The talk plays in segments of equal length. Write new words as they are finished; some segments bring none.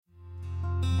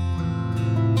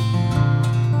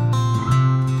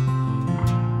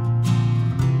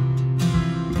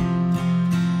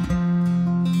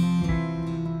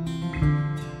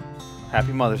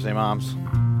Happy Mother's Day, moms.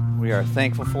 We are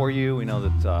thankful for you. We know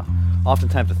that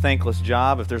oftentimes a thankless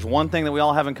job. If there's one thing that we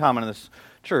all have in common in this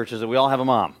church is that we all have a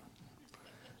mom.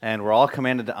 And we're all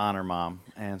commanded to honor mom.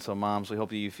 And so, moms, we hope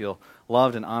that you feel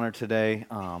loved and honored today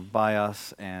by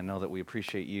us and know that we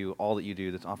appreciate you, all that you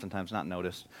do that's oftentimes not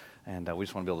noticed. And we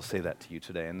just want to be able to say that to you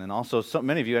today. And then also,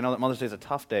 many of you, I know that Mother's Day is a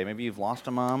tough day. Maybe you've lost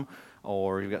a mom,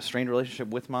 or you've got a strained relationship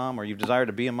with mom, or you've desired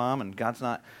to be a mom, and God's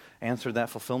not answered that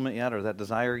fulfillment yet or that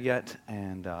desire yet.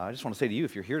 And I just want to say to you,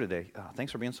 if you're here today,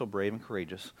 thanks for being so brave and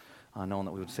courageous, knowing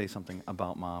that we would say something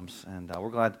about moms. And we're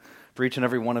glad for each and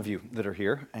every one of you that are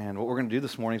here. And what we're going to do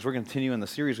this morning is we're going to continue in the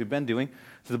series we've been doing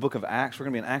through the book of Acts. We're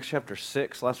going to be in Acts chapter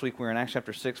 6. Last week we were in Acts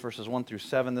chapter 6, verses 1 through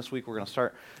 7. This week we're going to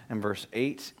start in verse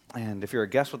 8. And if you're a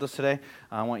guest with us today,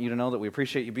 I want you to know that we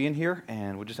appreciate you being here.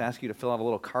 And we'll just ask you to fill out a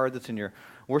little card that's in your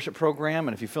worship program.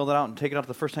 And if you fill that out and take it up to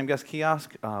the first-time guest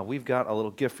kiosk, we've got a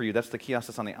little gift for you. That's the kiosk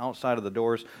that's on the outside of the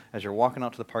doors as you're walking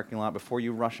out to the parking lot before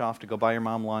you rush off to go buy your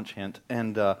mom lunch, hint.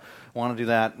 And want to do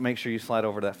that, make sure you slide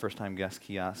over to that first-time guest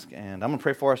kiosk. And I'm going to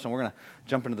pray for us, and we're going to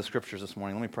jump into the scriptures this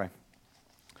morning. Let me pray.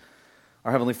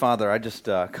 Our Heavenly Father, I just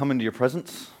come into your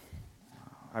presence.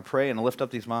 I pray and lift up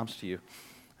these moms to you.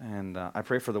 And I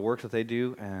pray for the work that they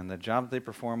do and the job that they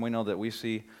perform. We know that we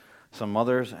see some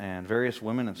mothers and various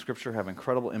women in Scripture have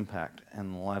incredible impact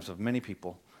in the lives of many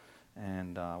people.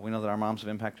 And we know that our moms have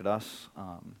impacted us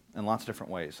in lots of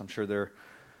different ways. I'm sure there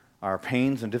are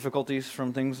pains and difficulties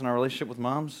from things in our relationship with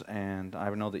moms, and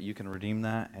I know that you can redeem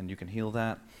that and you can heal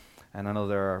that. And I know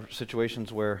there are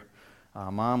situations where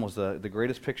mom was the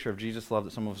greatest picture of Jesus' love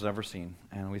that some of us have ever seen,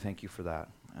 and we thank you for that.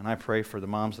 And I pray for the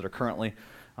moms that are currently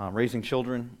raising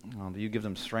children, that you give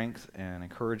them strength and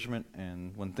encouragement,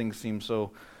 and when things seem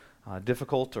so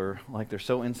difficult or like they're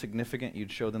so insignificant,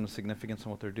 you'd show them the significance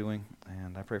in what they're doing.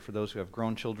 And I pray for those who have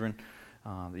grown children,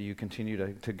 that you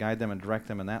continue to guide them and direct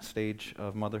them in that stage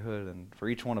of motherhood, and for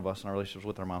each one of us in our relationships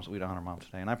with our moms, that we'd honor mom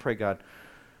today. And I pray, God,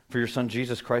 for your Son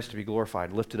Jesus Christ to be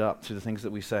glorified, lifted up through the things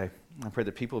that we say. I pray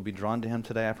that people would be drawn to him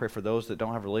today. I pray for those that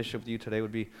don't have a relationship with you today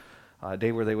would be a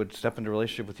day where they would step into a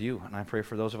relationship with you. And I pray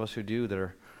for those of us who do, that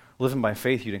are living by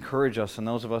faith, you'd encourage us, and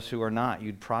those of us who are not,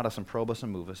 you'd prod us and probe us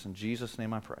and move us. In Jesus'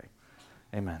 name I pray.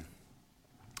 Amen.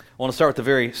 I want to start with a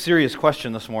very serious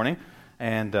question this morning,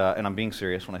 and I'm being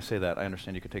serious when I say that. I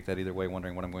understand you could take that either way,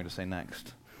 wondering what I'm going to say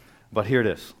next. But here it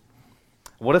is.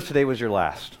 What if today was your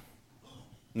last?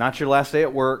 Not your last day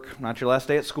at work, not your last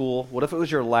day at school. What if it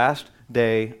was your last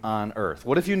day on earth?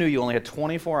 What if you knew you only had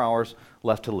 24 hours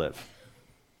left to live?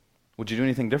 Would you do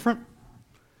anything different?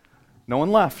 No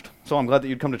one left. So I'm glad that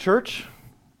you'd come to church.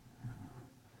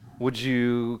 Would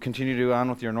you continue to go on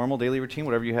with your normal daily routine,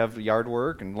 whatever you have, yard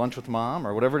work and lunch with mom,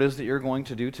 or whatever it is that you're going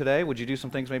to do today? Would you do some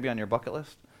things maybe on your bucket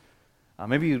list?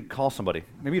 Maybe you'd call somebody.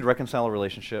 Maybe you'd reconcile a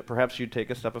relationship. Perhaps you'd take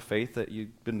a step of faith that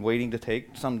you've been waiting to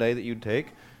take someday that you'd take.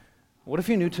 What if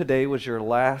you knew today was your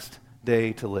last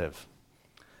day to live?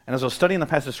 And as I was studying the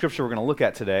passage of Scripture we're going to look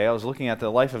at today, I was looking at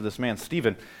the life of this man,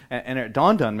 Stephen, and it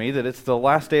dawned on me that it's the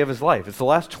last day of his life. It's the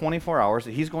last 24 hours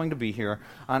that he's going to be here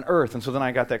on earth. And so then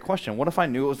I got that question, what if I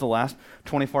knew it was the last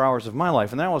 24 hours of my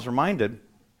life? And then I was reminded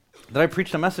that I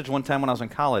preached a message one time when I was in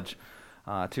college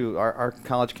to our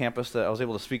college campus that I was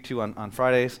able to speak to on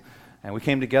Fridays. And we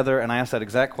came together and I asked that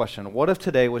exact question, what if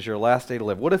today was your last day to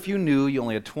live? What if you knew you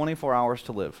only had 24 hours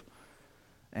to live?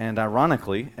 And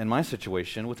ironically, in my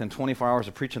situation, within 24 hours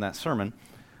of preaching that sermon,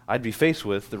 I'd be faced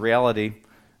with the reality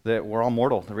that we're all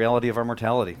mortal, the reality of our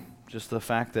mortality, just the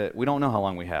fact that we don't know how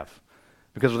long we have.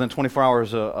 Because within 24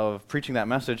 hours of preaching that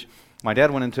message, my dad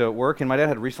went into work, and my dad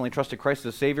had recently trusted Christ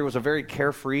as Savior, was a very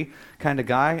carefree kind of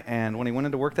guy, and when he went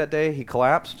into work that day, he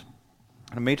collapsed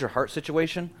in a major heart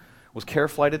situation, was care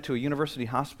flighted to a university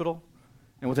hospital,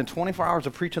 and within 24 hours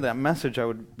of preaching that message, I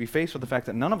would be faced with the fact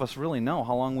that none of us really know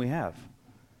how long we have.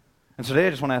 And today I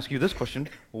just want to ask you this question.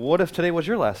 What if today was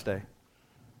your last day?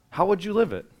 How would you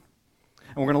live it?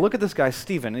 And we're going to look at this guy,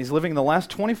 Stephen. He's living the last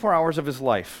 24 hours of his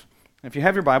life. And if you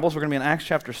have your Bibles, we're going to be in Acts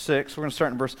chapter 6. We're going to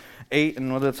start in verse 8,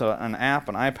 and whether it's an app,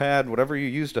 an iPad, whatever you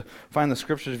use to find the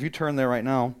scriptures, if you turn there right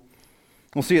now,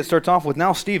 we'll see it starts off with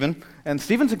now Stephen. And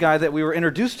Stephen's a guy that we were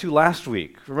introduced to last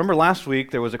week. Remember last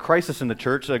week there was a crisis in the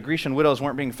church. The Grecian widows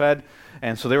weren't being fed,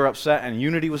 and so they were upset, and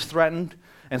unity was threatened.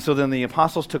 And so then the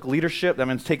apostles took leadership. That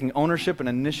means taking ownership and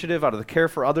initiative out of the care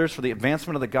for others for the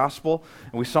advancement of the gospel.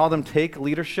 And we saw them take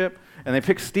leadership, and they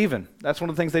picked Stephen. That's one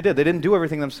of the things they did. They didn't do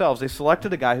everything themselves. They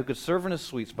selected a guy who could serve in his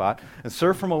sweet spot and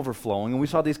serve from overflowing. And we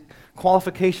saw these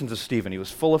qualifications of Stephen. He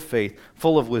was full of faith,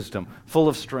 full of wisdom, full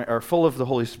of strength, or full of the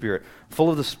Holy Spirit, full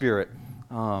of the Spirit.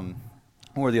 Who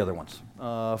are the other ones?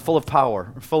 Full of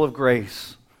power, full of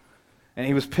grace. And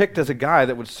he was picked as a guy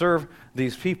that would serve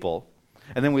these people.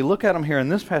 And then we look at him here in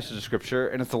this passage of Scripture,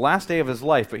 and it's the last day of his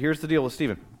life. But here's the deal with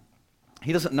Stephen.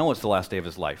 He doesn't know it's the last day of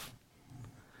his life.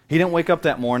 He didn't wake up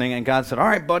that morning and God said, all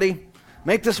right, buddy,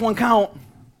 make this one count.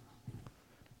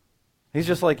 He's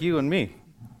just like you and me.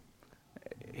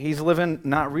 He's living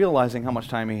not realizing how much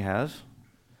time he has.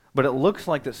 But it looks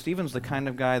like that Stephen's the kind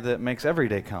of guy that makes every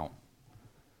day count.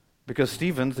 Because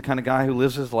Stephen's the kind of guy who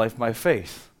lives his life by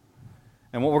faith.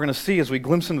 And what we're going to see as we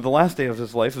glimpse into the last day of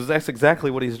his life is that's exactly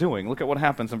what he's doing. Look at what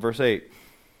happens in verse 8.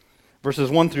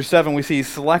 Verses 1 through 7, we see he's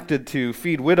selected to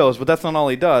feed widows, but that's not all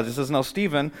he does. It says, now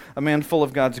Stephen, a man full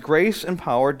of God's grace and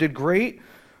power, did great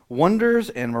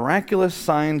wonders and miraculous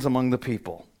signs among the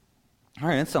people. All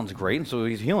right, that sounds great. And so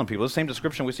he's healing people. The same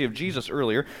description we see of Jesus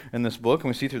earlier in this book, and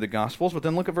we see through the Gospels. But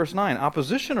then look at verse 9.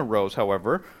 Opposition arose,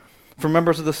 however, from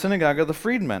members of the synagogue of the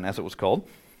freedmen, as it was called.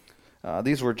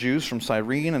 These were Jews from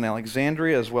Cyrene and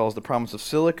Alexandria, as well as the province of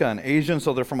Cilicia and Asia. And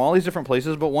so they're from all these different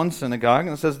places, but one synagogue.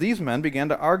 And it says, these men began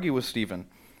to argue with Stephen.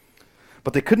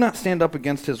 But they could not stand up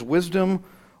against his wisdom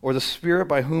or the spirit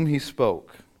by whom he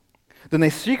spoke. Then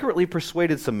they secretly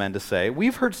persuaded some men to say,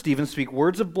 we've heard Stephen speak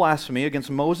words of blasphemy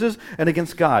against Moses and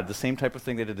against God, the same type of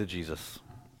thing they did to Jesus.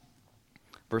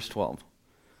 Verse 12.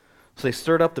 So they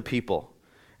stirred up the people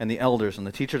and the elders and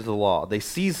the teachers of the law. They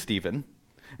seized Stephen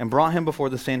and brought him before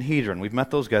the Sanhedrin. We've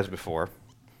met those guys before.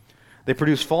 They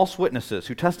produced false witnesses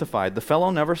who testified, the fellow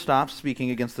never stopped speaking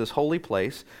against this holy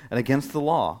place and against the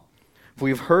law. For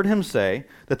we have heard him say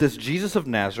that this Jesus of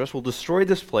Nazareth will destroy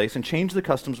this place and change the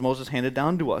customs Moses handed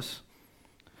down to us.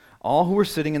 All who were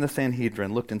sitting in the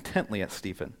Sanhedrin looked intently at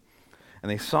Stephen,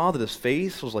 and they saw that his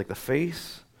face was like the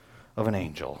face of an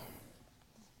angel.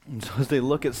 And so as they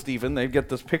look at Stephen, they get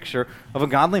this picture of a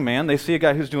godly man. They see a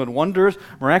guy who's doing wonders,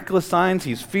 miraculous signs.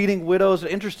 He's feeding widows.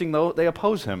 Interesting, though, they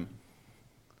oppose him.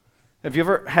 Have you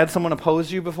ever had someone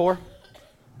oppose you before?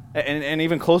 And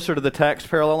even closer to the text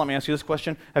parallel, let me ask you this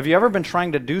question. Have you ever been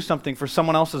trying to do something for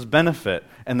someone else's benefit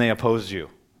and they oppose you?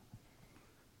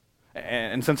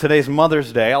 And since today's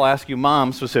Mother's Day, I'll ask you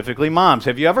moms specifically. Moms,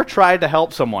 have you ever tried to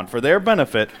help someone for their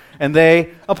benefit and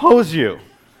they oppose you?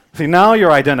 See, now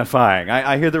you're identifying.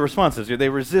 I hear the responses. They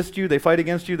resist you, they fight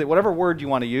against you, whatever word you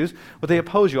want to use, but they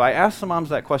oppose you. I asked some moms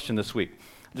that question this week.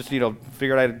 Just,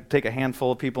 figured I'd take a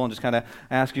handful of people and just kind of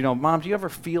ask, Mom, do you ever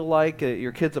feel like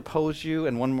your kids oppose you?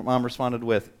 And one mom responded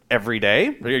with, every day?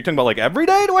 Are you talking about like every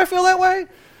day do I feel that way?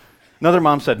 Another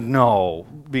mom said, no,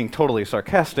 being totally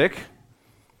sarcastic.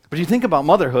 But you think about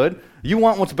motherhood, you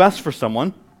want what's best for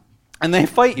someone, and they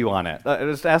fight you on it. I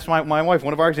just asked my wife,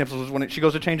 one of our examples was when she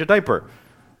goes to change a diaper.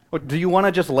 Do you want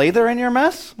to just lay there in your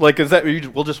mess? Like,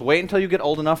 we'll just wait until you get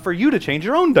old enough for you to change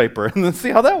your own diaper, and then see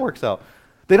how that works out.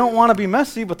 They don't want to be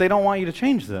messy, but they don't want you to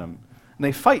change them. And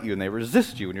they fight you, and they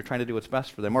resist you when you're trying to do what's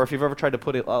best for them. Or if you've ever tried to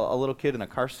put a little kid in a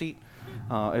car seat,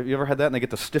 have you ever had that, and they get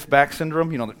the stiff back syndrome?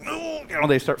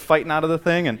 They start fighting out of the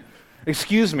thing, and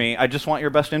excuse me, I just want your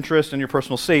best interest and your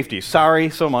personal safety. Sorry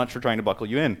so much for trying to buckle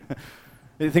you in.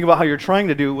 You think about how you're trying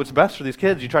to do what's best for these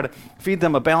kids. You try to feed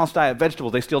them a balanced diet of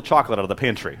vegetables. They steal chocolate out of the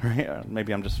pantry. Right?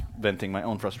 Maybe I'm just venting my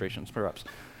own frustrations, perhaps.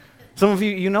 Some of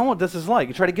you know what this is like.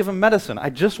 You try to give them medicine. I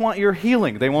just want your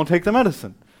healing. They won't take the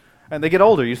medicine. And they get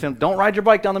older. You say, don't ride your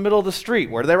bike down the middle of the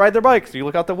street. Where do they ride their bikes? You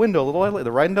look out the window a little while later.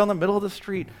 They're riding down the middle of the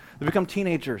street. They become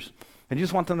teenagers. And you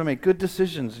just want them to make good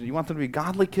decisions. You want them to be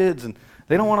godly kids. And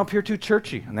they don't want to appear too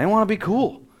churchy. And they want to be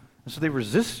cool. And so they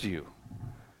resist you.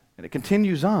 And it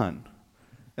continues on.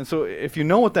 And so if you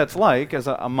know what that's like as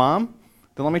a mom,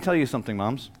 then let me tell you something,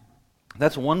 moms.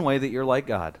 That's one way that you're like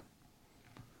God.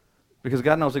 Because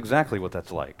God knows exactly what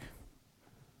that's like.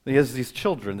 He has these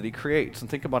children that he creates. And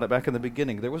think about it back in the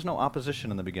beginning. There was no opposition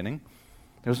in the beginning.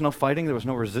 There was no fighting. There was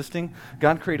no resisting.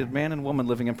 God created man and woman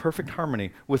living in perfect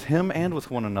harmony with him and with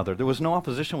one another. There was no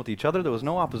opposition with each other. There was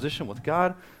no opposition with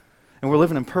God. And we're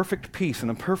living in perfect peace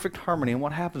and in perfect harmony. And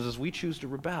what happens is we choose to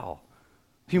rebel.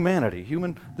 Humanity,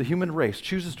 the human race,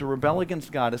 chooses to rebel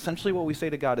against God. Essentially what we say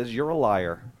to God is, you're a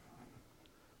liar.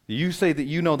 You say that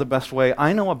you know the best way.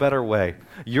 I know a better way.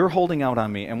 You're holding out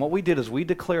on me. And what we did is we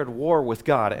declared war with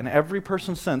God. And every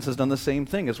person since has done the same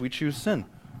thing as we choose sin.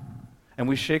 And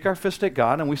we shake our fist at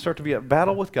God and we start to be at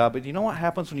battle with God. But you know what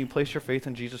happens when you place your faith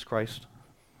in Jesus Christ?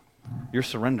 You're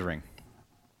surrendering.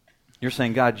 You're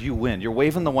saying, God, you win. You're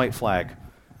waving the white flag.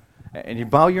 And you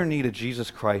bow your knee to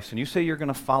Jesus Christ, and you say you're going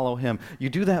to follow him. You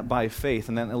do that by faith,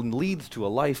 and then it leads to a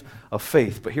life of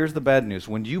faith. But here's the bad news.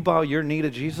 When you bow your knee to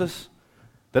Jesus,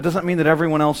 that doesn't mean that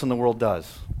everyone else in the world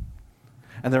does.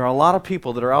 And there are a lot of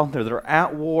people that are out there that are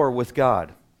at war with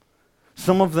God.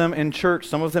 Some of them in church,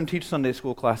 some of them teach Sunday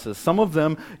school classes. Some of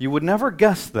them, you would never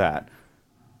guess that.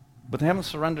 but they haven't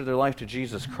surrendered their life to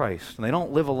Jesus Christ, and they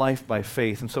don't live a life by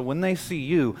faith. And so when they see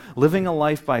you living a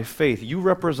life by faith, you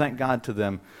represent God to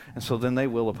them, and so then they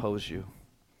will oppose you.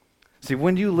 See,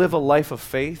 when you live a life of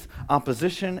faith,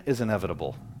 opposition is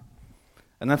inevitable.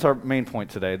 And that's our main point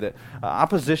today, that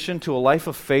opposition to a life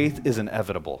of faith is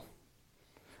inevitable.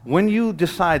 When you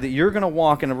decide that you're going to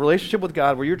walk in a relationship with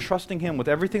God where you're trusting Him with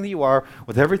everything that you are,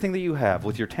 with everything that you have,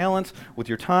 with your talents, with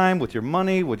your time, with your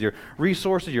money, with your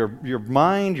resources, your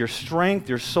mind, your strength,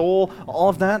 your soul, all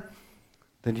of that,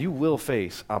 then you will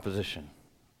face opposition.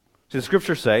 See, the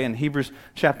scriptures say in Hebrews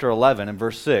chapter 11 and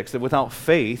verse 6 that without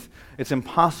faith, it's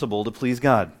impossible to please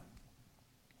God.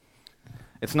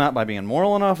 It's not by being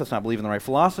moral enough, it's not believing the right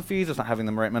philosophies, it's not having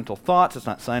the right mental thoughts, it's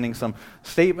not signing some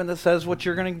statement that says what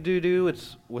you're going to do.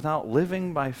 It's without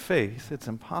living by faith, it's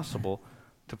impossible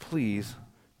to please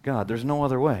God. There's no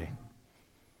other way.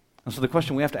 And so the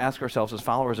question we have to ask ourselves as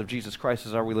followers of Jesus Christ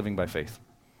is, are we living by faith?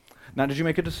 Not did you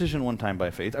make a decision one time by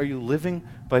faith? Are you living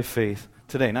by faith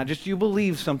today? Not just do you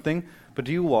believe something, but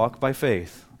do you walk by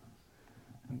faith?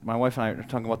 My wife and I are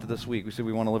talking about that this week. We said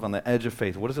we want to live on the edge of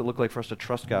faith. What does it look like for us to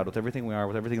trust God with everything we are,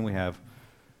 with everything we have?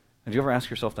 And do you ever ask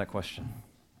yourself that question?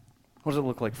 What does it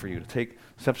look like for you to take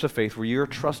steps of faith where you're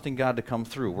trusting God to come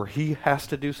through, where He has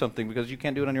to do something because you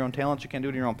can't do it on your own talents, you can't do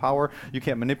it in your own power, you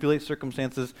can't manipulate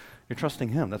circumstances. You're trusting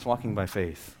Him. That's walking by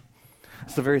faith.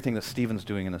 It's the very thing that Stephen's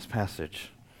doing in this passage.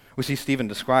 We see Stephen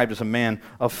described as a man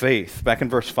of faith. Back in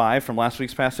verse 5 from last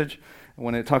week's passage,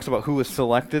 when it talks about who was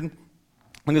selected,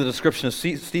 look at the description of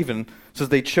Stephen. It says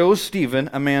they chose Stephen,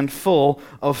 a man full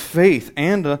of faith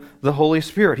and the Holy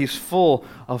Spirit. He's full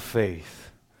of faith.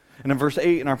 And in verse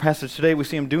 8 in our passage today, we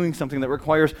see him doing something that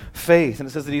requires faith. And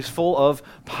it says that he's full of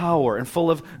power and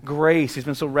full of grace. He's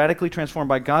been so radically transformed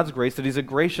by God's grace that he's a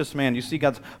gracious man. You see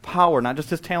God's power, not just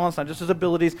his talents, not just his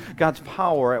abilities, God's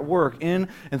power at work in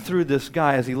and through this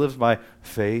guy as he lives by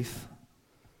faith.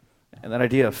 And that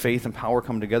idea of faith and power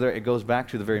come together, it goes back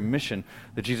to the very mission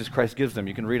that Jesus Christ gives them.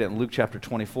 You can read it in Luke chapter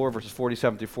 24, verses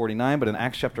 47 through 49, but in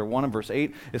Acts chapter 1 and verse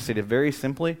 8, it's stated very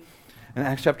simply. In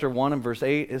Acts chapter 1 and verse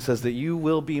 8, it says that you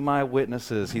will be my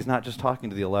witnesses. He's not just talking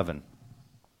to the 11.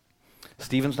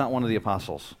 Stephen's not one of the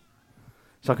apostles.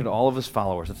 He's talking to all of his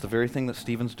followers. It's the very thing that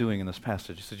Stephen's doing in this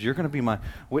passage. He says, you're going to be my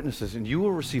witnesses, and you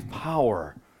will receive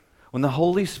power when the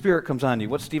Holy Spirit comes on you.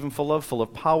 What's Stephen full of? Full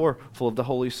of power, full of the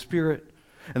Holy Spirit.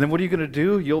 And then what are you going to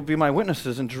do? You'll be my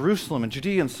witnesses in Jerusalem and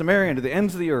Judea and Samaria and to the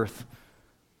ends of the earth.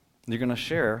 You're going to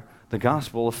share the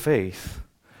gospel of faith,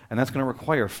 and that's going to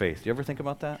require faith. Do you ever think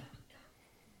about that?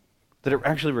 That it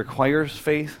actually requires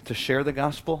faith to share the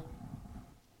gospel?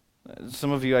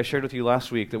 Some of you, I shared with you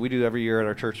last week that we do every year at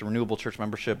our church, a renewable church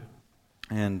membership.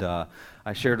 And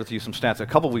I shared with you some stats a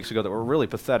couple weeks ago that were really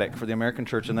pathetic for the American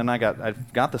church. And then I got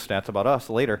the stats about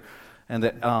us later. And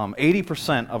that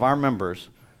 80% of our members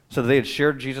said that they had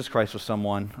shared Jesus Christ with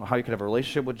someone, how you could have a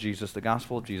relationship with Jesus, the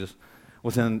gospel of Jesus,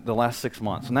 within the last 6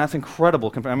 months. And that's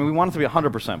incredible. I mean, we want it to be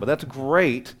 100%, but that's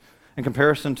great in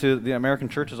comparison to the American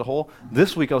church as a whole.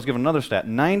 This week I was given another stat.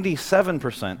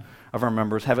 97% of our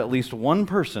members have at least one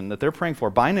person that they're praying for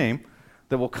by name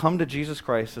that will come to Jesus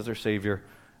Christ as their Savior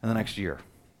in the next year.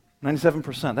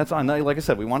 97%. That's on. Like I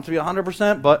said, we want it to be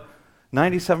 100%, but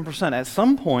 97%. At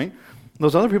some point,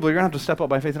 those other people, you're going to have to step up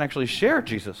by faith and actually share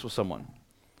Jesus with someone.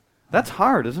 That's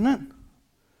hard, isn't it?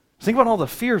 Think about all the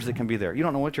fears that can be there. You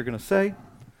don't know what you're going to say.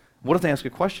 What if they ask a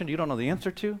question you don't know the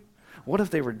answer to? What if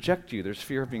they reject you? There's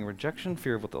fear of being rejection,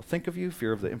 fear of what they'll think of you,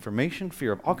 fear of the information,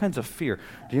 fear of all kinds of fear.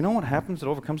 Do you know what happens that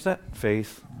overcomes that?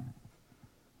 Faith.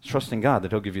 It's trusting God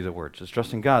that He'll give you the words. It's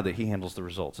trusting God that He handles the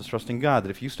results. It's trusting God that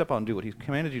if you step out and do what He's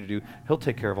commanded you to do, He'll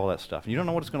take care of all that stuff. And you don't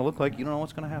know what it's going to look like. You don't know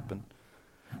what's going to happen.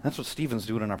 That's what Stephen's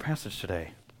doing in our passage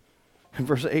today. In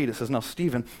verse 8, it says, now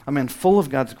Stephen, a man full of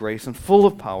God's grace and full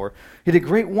of power, he did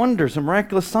great wonders and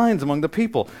miraculous signs among the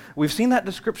people. We've seen that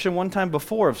description one time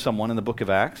before of someone in the book of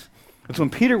Acts. It's when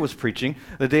Peter was preaching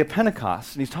the day of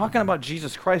Pentecost, and he's talking about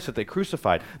Jesus Christ that they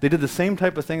crucified. They did the same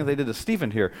type of thing that they did to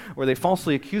Stephen here, where they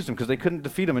falsely accused him because they couldn't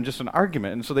defeat him in just an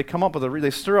argument. And so they come up with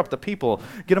they stir up the people,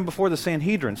 get them before the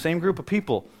Sanhedrin, same group of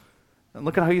people. And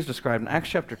look at how he's described in Acts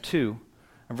chapter 2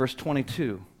 and verse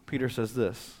 22. Peter says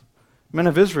this, men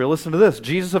of Israel, listen to this.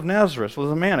 Jesus of Nazareth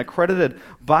was a man accredited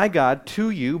by God to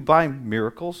you by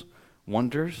miracles,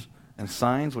 wonders, and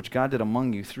signs which God did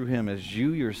among you through him, as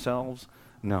you yourselves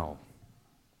know.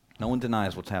 No one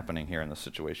denies what's happening here in this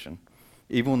situation,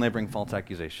 even when they bring false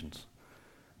accusations.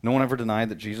 No one ever denied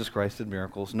that Jesus Christ did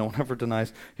miracles. No one ever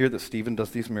denies here that Stephen does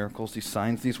these miracles, these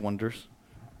signs, these wonders.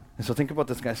 And so think about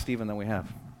this guy Stephen that we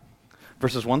have.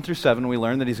 Verses 1 through 7, we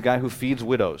learn that he's a guy who feeds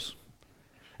widows.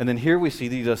 And then here we see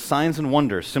that he does signs and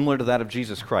wonders similar to that of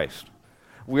Jesus Christ.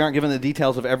 We aren't given the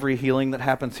details of every healing that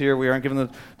happens here. We aren't given the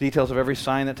details of every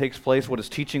sign that takes place, what his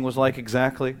teaching was like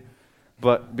exactly.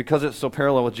 But because it's so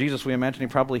parallel with Jesus, we imagine he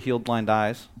probably healed blind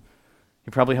eyes.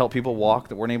 He probably helped people walk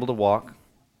that weren't able to walk.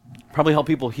 Probably helped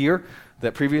people hear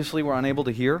that previously were unable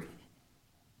to hear.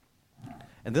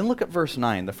 And then look at verse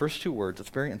 9, the first two words. It's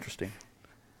very interesting.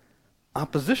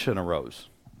 Opposition arose.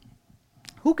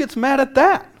 Who gets mad at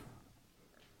that?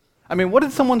 I mean, what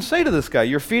did someone say to this guy?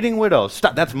 You're feeding widows.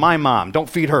 Stop, that's my mom. Don't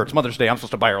feed her. It's Mother's Day. I'm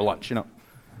supposed to buy her lunch, How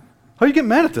do you get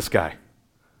mad at this guy?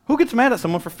 Who gets mad at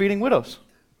someone for feeding widows?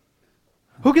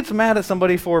 Who gets mad at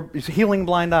somebody for healing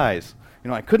blind eyes?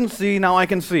 I couldn't see, now I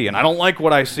can see, and I don't like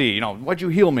what I see. Why'd you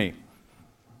heal me?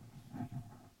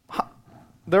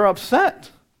 They're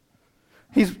upset.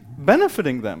 He's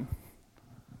benefiting them.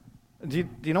 Do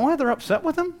you know why they're upset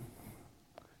with him?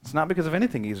 It's not because of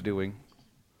anything he's doing.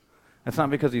 It's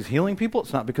not because he's healing people.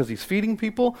 It's not because he's feeding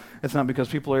people. It's not because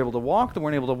people are able to walk that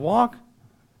weren't able to walk.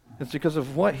 It's because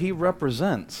of what he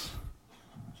represents.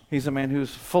 He's a man who's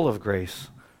full of grace,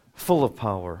 full of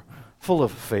power, full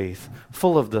of faith,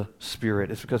 full of the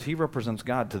Spirit. It's because he represents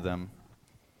God to them.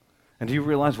 And do you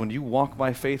realize when you walk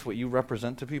by faith what you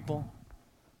represent to people?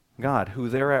 God, who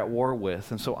they're at war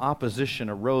with. And so opposition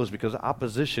arose because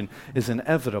opposition is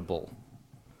inevitable.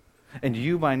 And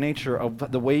you, by nature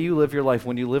of the way you live your life,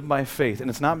 when you live by faith, and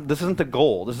this isn't the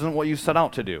goal, this isn't what you set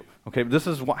out to do, okay? This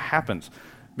is what happens.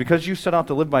 Because you set out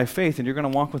to live by faith and you're going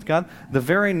to walk with God, the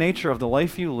very nature of the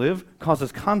life you live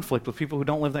causes conflict with people who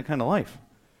don't live that kind of life.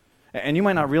 And you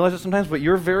might not realize it sometimes, but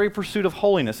your very pursuit of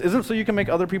holiness isn't so you can make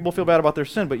other people feel bad about their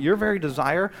sin, but your very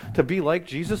desire to be like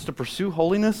Jesus, to pursue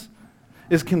holiness,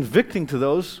 is convicting to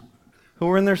those who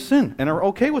are in their sin and are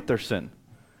okay with their sin.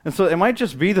 And so it might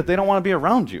just be that they don't want to be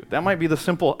around you. That might be the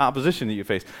simple opposition that you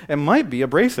face. It might be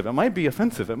abrasive. It might be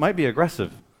offensive. It might be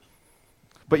aggressive.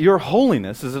 But your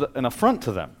holiness is an affront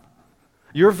to them.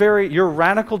 Your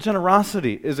radical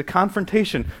generosity is a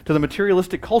confrontation to the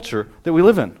materialistic culture that we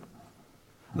live in.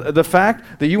 The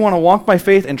fact that you want to walk by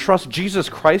faith and trust Jesus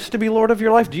Christ to be Lord of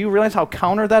your life, do you realize how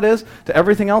counter that is to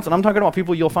everything else? And I'm talking about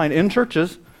people you'll find in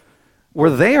churches where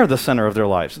they are the center of their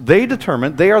lives. They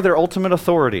determine, they are their ultimate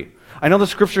authority. I know the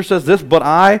scripture says this,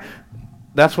 but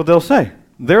that's what they'll say.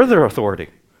 They're their authority.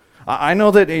 I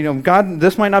know that God,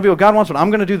 this might not be what God wants, but I'm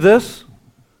going to do this.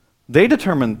 They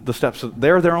determine the steps.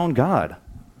 They're their own God.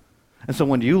 And so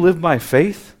when you live by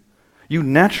faith, you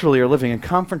naturally are living in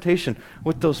confrontation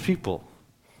with those people.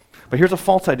 But here's a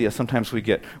false idea sometimes we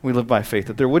get when we live by faith,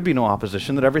 that there would be no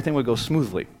opposition, that everything would go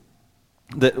smoothly.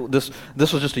 That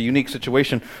this was just a unique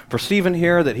situation for Stephen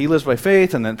here, that he lives by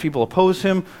faith and then people oppose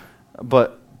him.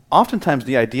 But oftentimes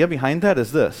the idea behind that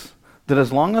is this, that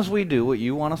as long as we do what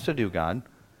you want us to do, God,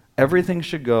 everything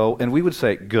should go, and we would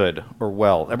say good or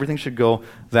well, everything should go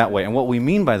that way. And what we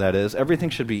mean by that is everything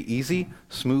should be easy,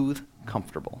 smooth,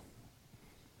 comfortable.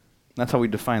 That's how we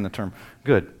define the term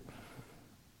good.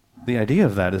 The idea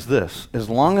of that is this, as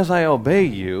long as I obey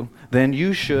you, then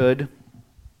you should,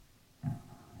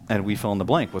 and we fill in the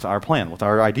blank with our plan, with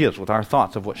our ideas, with our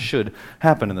thoughts of what should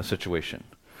happen in the situation.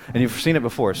 And you've seen it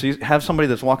before. So you have somebody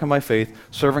that's walking by faith,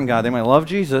 serving God. They might love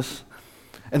Jesus,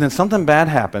 and then something bad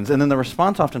happens, and then the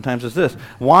response oftentimes is this.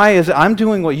 Why is it I'm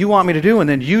doing what you want me to do, and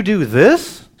then you do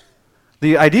this?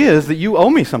 The idea is that you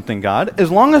owe me something, God. As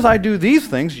long as I do these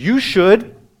things, you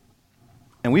should,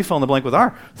 and we fill in the blank with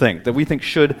our thing that we think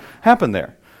should happen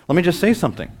there. Let me just say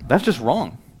something. That's just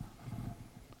wrong.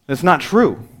 It's not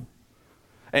true.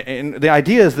 And the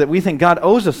idea is that we think God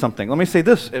owes us something. Let me say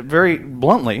this very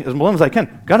bluntly, as blunt as I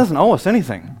can. God doesn't owe us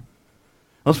anything.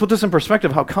 Let's put this in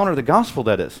perspective, how counter the gospel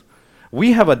that is.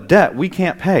 We have a debt we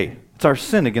can't pay. It's our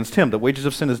sin against him. The wages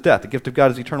of sin is death. The gift of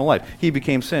God is eternal life. He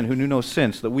became sin who knew no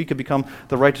sin so that we could become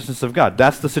the righteousness of God.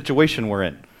 That's the situation we're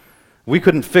in. We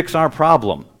couldn't fix our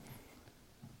problem.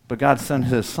 But God sent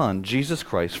his son, Jesus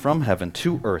Christ, from heaven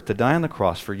to earth to die on the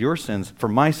cross for your sins, for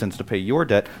my sins, to pay your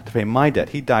debt, to pay my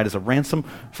debt. He died as a ransom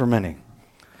for many.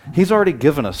 He's already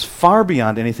given us far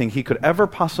beyond anything he could ever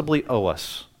possibly owe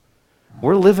us.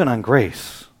 We're living on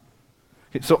grace.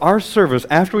 So our service,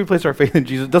 after we place our faith in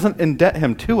Jesus, doesn't indebt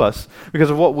him to us because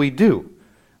of what we do.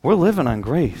 We're living on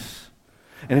grace.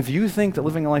 And if you think that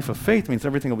living a life of faith means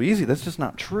everything will be easy, that's just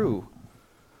not true.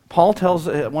 Paul tells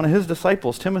one of his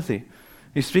disciples, Timothy,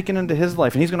 he's speaking into his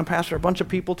life, and he's going to pastor a bunch of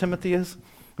people, Timothy is.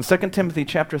 In 2 Timothy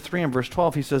chapter 3 and verse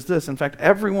 12, he says this, in fact,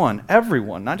 everyone,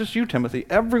 not just you, Timothy,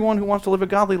 everyone who wants to live a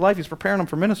godly life, he's preparing them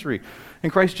for ministry in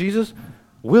Christ Jesus,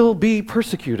 will be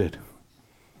persecuted.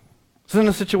 This isn't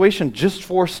a situation just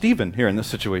for Stephen here in this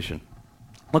situation.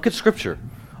 Look at Scripture.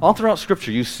 All throughout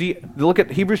Scripture, you see, look at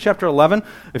Hebrews chapter 11.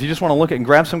 If you just want to look at and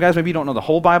grab some guys, maybe you don't know the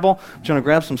whole Bible, but you want to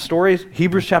grab some stories,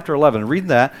 Hebrews chapter 11, read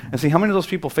that and see how many of those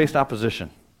people faced opposition.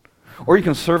 Or you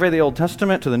can survey the Old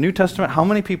Testament to the New Testament, how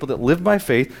many people that lived by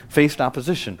faith faced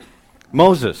opposition.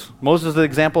 Moses is the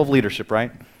example of leadership,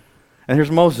 right? And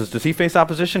here's Moses. Does he face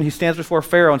opposition? He stands before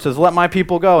Pharaoh and says, let my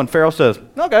people go. And Pharaoh says,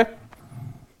 okay.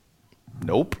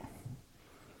 Nope.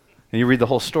 And you read the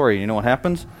whole story, and you know what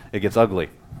happens? It gets ugly.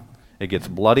 It gets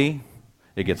bloody.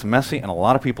 It gets messy, and a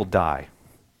lot of people die.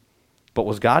 But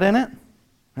was God in it?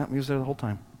 Yep, he was there the whole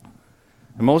time.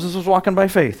 And Moses was walking by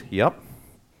faith. Yep.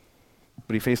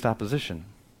 But he faced opposition.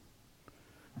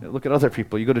 Look at other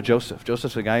people. You go to Joseph.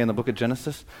 Joseph's a guy in the book of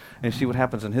Genesis, and you see what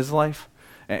happens in his life.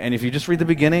 And if you just read the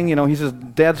beginning, you know, he's his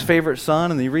dad's favorite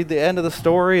son, and you read the end of the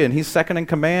story, and he's second in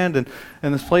command, and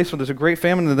in this place where there's a great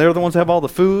famine, and they're the ones that have all the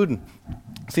food, and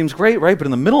it seems great, right? But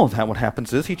in the middle of that, what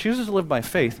happens is he chooses to live by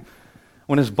faith.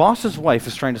 When his boss's wife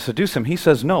is trying to seduce him, he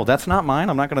says, no, that's not mine.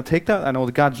 I'm not going to take that. I know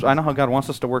how God wants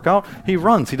us to work out. He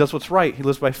runs. He does what's right. He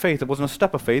lives by faith. It wasn't a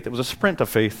step of faith. It was a sprint of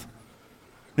faith.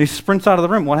 And he sprints out of the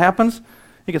room. What happens?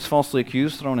 He gets falsely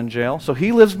accused, thrown in jail. So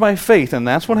he lives by faith, and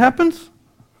that's what happens?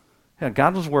 Yeah,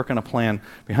 God was working a plan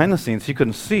behind the scenes. He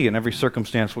couldn't see in every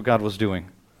circumstance what God was doing.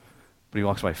 But he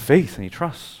walks by faith, and he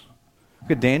trusts.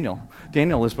 Look at Daniel.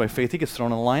 Daniel lives by faith. He gets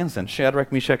thrown in a lion's den.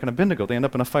 Shadrach, Meshach, and Abednego, they end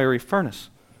up in a fiery furnace.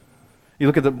 You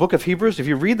look at the book of Hebrews. If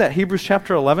you read that Hebrews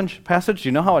chapter 11 passage, do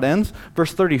you know how it ends?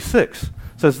 Verse 36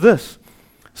 says this.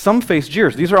 Some face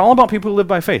jeers. These are all about people who live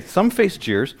by faith. Some face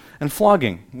jeers and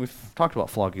flogging. We've talked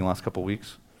about flogging the last couple of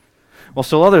weeks. While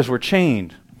still others were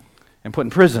chained and put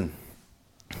in prison.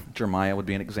 Jeremiah would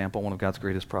be an example, one of God's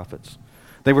greatest prophets.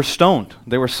 They were stoned.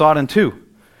 They were sawed in two.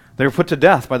 They were put to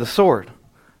death by the sword.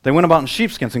 They went about in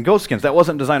sheepskins and goatskins. That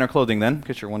wasn't designer clothing then, in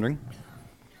case you're wondering.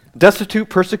 Destitute,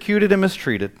 persecuted, and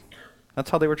mistreated. That's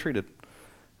how they were treated.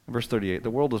 Verse 38, the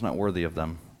world was not worthy of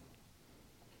them.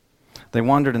 They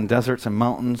wandered in deserts and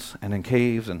mountains and in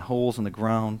caves and holes in the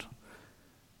ground.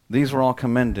 These were all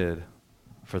commended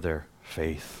for their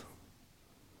faith.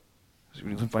 As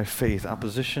we live by faith,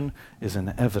 opposition is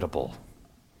inevitable.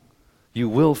 You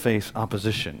will face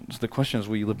opposition. So the question is,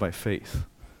 will you live by faith?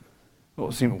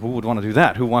 Well, who would want to do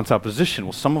that? Who wants opposition?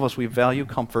 Well, some of us, we value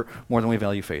comfort more than we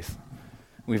value faith.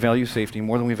 We value safety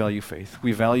more than we value faith.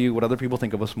 We value what other people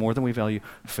think of us more than we value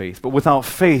faith. But without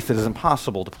faith, it is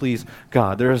impossible to please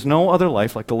God. There is no other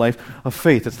life like the life of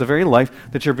faith. It's the very life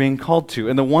that you're being called to.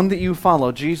 And the one that you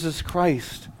follow, Jesus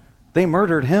Christ, they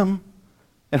murdered him.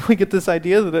 And we get this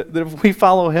idea that if we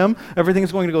follow him,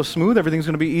 everything's going to go smooth, everything's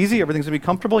going to be easy, everything's going to be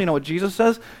comfortable. You know what Jesus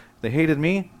says? They hated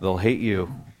me, they'll hate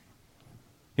you.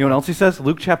 You know what else he says?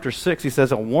 Luke chapter 6, he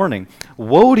says a warning.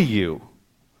 Woe to you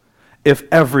if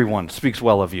everyone speaks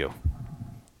well of you.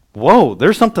 Whoa,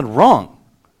 there's something wrong.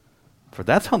 For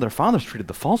that's how their fathers treated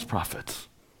the false prophets.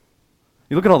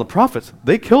 You look at all the prophets,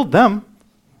 they killed them,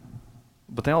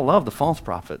 but they all loved the false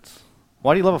prophets.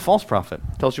 Why do you love a false prophet?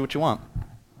 Tells you what you want.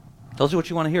 Tells you what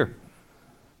you want to hear.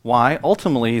 Why?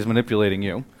 Ultimately, he's manipulating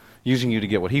you, using you to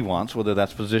get what he wants, whether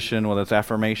that's position, whether it's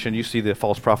affirmation. You see the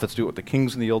false prophets do it with the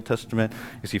kings in the Old Testament.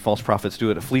 You see false prophets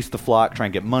do it to fleece the flock, try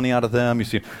and get money out of them.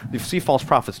 You see false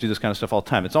prophets do this kind of stuff all the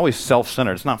time. It's always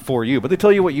self-centered. It's not for you, but they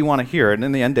tell you what you want to hear. And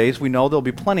in the end days, we know there'll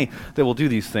be plenty that will do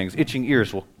these things. Itching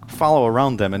ears will follow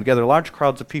around them and gather large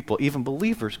crowds of people. Even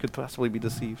believers could possibly be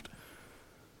deceived.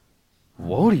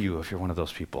 Woe to you if you're one of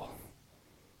those people.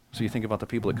 So you think about the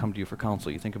people that come to you for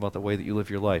counsel. You think about the way that you live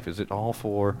your life. Is it all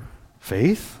for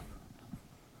faith?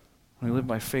 When we live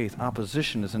by faith,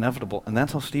 opposition is inevitable. And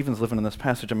that's how Stephen's living in this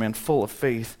passage, a man full of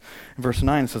faith. In verse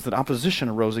 9 it says that opposition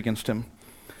arose against him.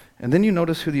 And then you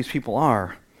notice who these people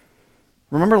are.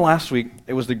 Remember last week,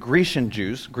 it was the Grecian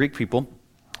Jews, Greek people.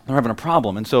 They're having a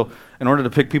problem. And so in order to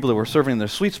pick people that were serving in their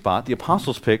sweet spot, the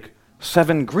apostles pick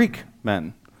 7 Greek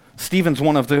men. Stephen's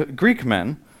one of the Greek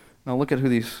men. Now look at who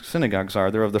these synagogues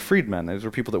are. They're of the freedmen. These are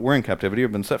people that were in captivity,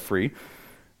 have been set free.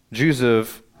 Jews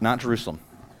of, not Jerusalem,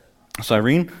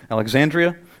 Cyrene,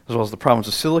 Alexandria, as well as the province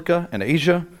of Cilicia and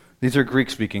Asia. These are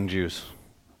Greek-speaking Jews.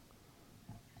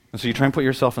 And so you try and put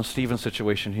yourself in Stephen's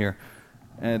situation here.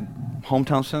 And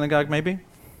hometown synagogue maybe?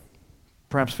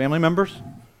 Perhaps family members?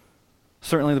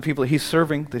 Certainly the people that he's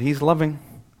serving, that he's loving.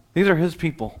 These are his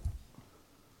people.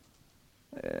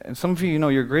 And some of you know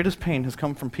your greatest pain has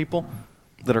come from people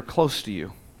that are close to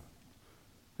you.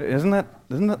 Isn't that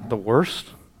the worst?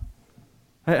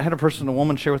 I had a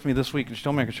woman share with me this week, and she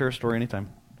told me I could share a story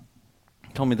anytime.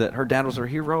 She told me that her dad was her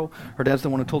hero. Her dad's the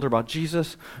one who told her about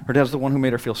Jesus. Her dad's the one who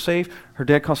made her feel safe. Her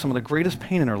dad caused some of the greatest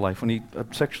pain in her life when he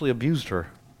sexually abused her.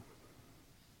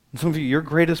 And some of you, your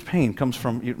greatest pain comes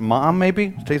from your mom,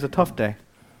 maybe. Today's a tough day.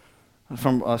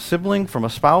 from a sibling, from a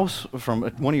spouse, from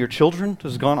one of your children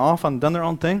has gone off and done their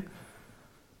own thing.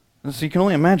 And so you can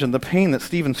only imagine the pain that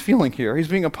Stephen's feeling here. He's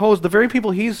being opposed. The very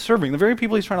people he's serving, the very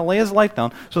people he's trying to lay his life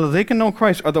down so that they can know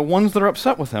Christ are the ones that are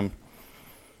upset with him.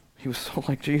 He was so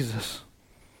like Jesus.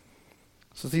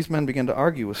 So these men began to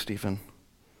argue with Stephen,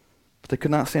 but they could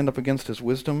not stand up against his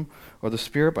wisdom or the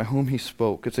Spirit by whom he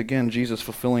spoke. It's again Jesus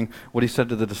fulfilling what he said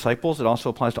to the disciples. It also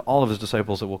applies to all of his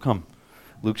disciples that will come.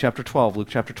 Luke chapter 12, Luke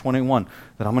chapter 21,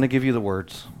 that I'm going to give you the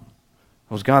words.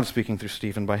 It was God speaking through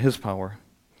Stephen by his power.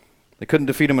 They couldn't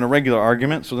defeat him in a regular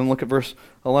argument, so then look at verse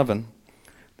 11.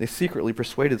 They secretly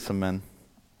persuaded some men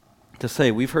to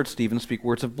say, we've heard Stephen speak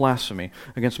words of blasphemy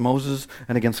against Moses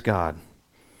and against God.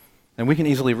 And we can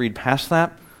easily read past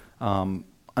that,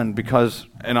 and because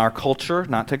in our culture,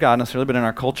 not to God necessarily, but in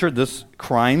our culture, this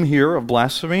crime here of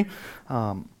blasphemy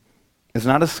is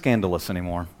not as scandalous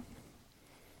anymore.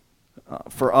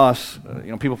 For us,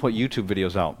 people put YouTube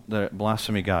videos out that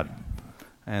blasphemy God.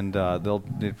 And they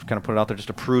kind of put it out there just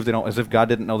to prove they don't, as if God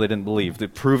didn't know they didn't believe. They're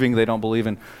proving they don't believe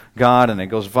in God, and it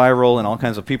goes viral, and all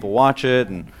kinds of people watch it,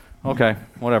 and okay,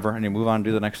 whatever, and you move on and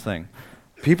do the next thing.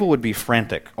 People would be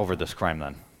frantic over this crime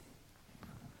then.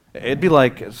 It'd be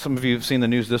like, some of you have seen the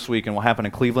news this week and what happened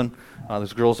in Cleveland.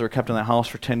 There's girls that were kept in that house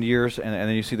for 10 years, and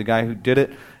then you see the guy who did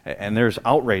it, and there's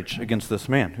outrage against this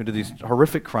man who did these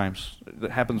horrific crimes.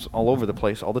 That happens all over the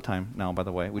place all the time now, by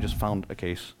the way. We just found a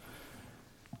case.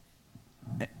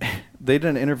 They did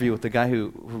an interview with the guy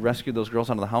who rescued those girls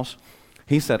out of the house.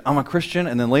 He said, I'm a Christian,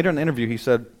 and then later in the interview he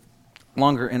said,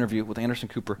 longer interview with Anderson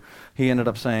Cooper, he ended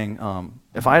up saying,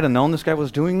 if I had known this guy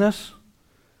was doing this,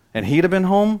 and he'd have been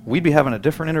home, we'd be having a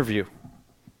different interview.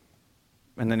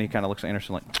 And then he kind of looks at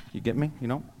Anderson like, you get me? You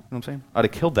know what I'm saying? I'd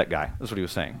have killed that guy. That's what he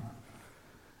was saying.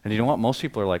 And you know what? Most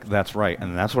people are like, that's right,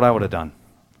 and that's what I would have done.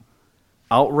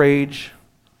 Outrage,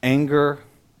 anger,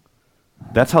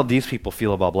 that's how these people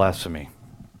feel about blasphemy.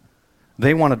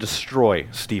 They want to destroy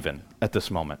Stephen at this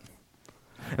moment.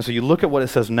 And so you look at what it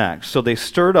says next. So they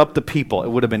stirred up the people. It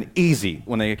would have been easy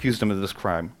when they accused him of this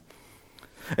crime.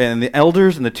 And the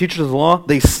elders and the teachers of the law,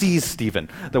 they seized Stephen.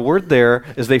 The word there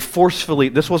is they forcefully,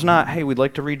 this was not, hey, we'd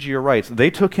like to read you your rights. They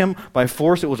took him by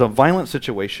force. It was a violent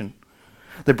situation.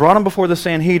 They brought him before the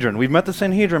Sanhedrin. We've met the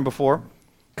Sanhedrin before.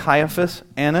 Caiaphas,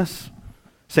 Annas,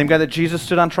 same guy that Jesus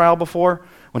stood on trial before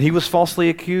when he was falsely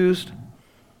accused.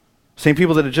 Same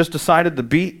people that had just decided to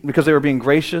beat, because they were being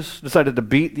gracious, decided to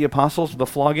beat the apostles with a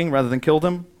flogging rather than kill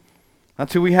them.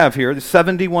 That's who we have here. The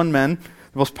 71 men,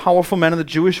 the most powerful men in the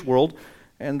Jewish world,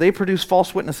 and they produced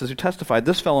false witnesses who testified,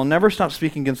 this fellow never stopped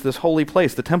speaking against this holy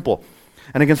place, the temple,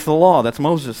 and against the law, that's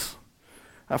Moses.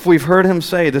 For we've heard him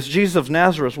say, this Jesus of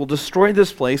Nazareth will destroy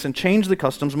this place and change the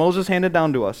customs Moses handed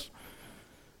down to us.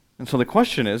 And so the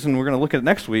question is, and we're going to look at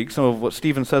next week, some of what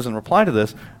Stephen says in reply to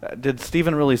this, did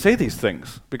Stephen really say these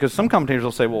things? Because some commentators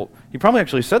will say, well, he probably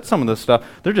actually said some of this stuff.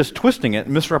 They're just twisting it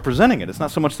and misrepresenting it. It's not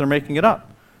so much they're making it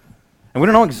up. And we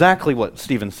don't know exactly what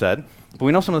Stephen said, but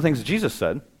we know some of the things that Jesus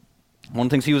said. One of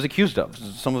the things he was accused of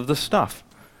is some of this stuff.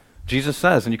 Jesus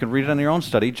says, and you can read it in your own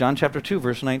study, John chapter 2,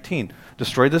 verse 19,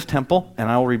 destroy this temple,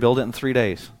 and I will rebuild it in 3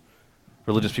 days.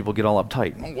 Religious people get all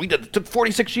uptight. It took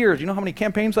 46 years. You know how many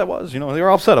campaigns that was? They were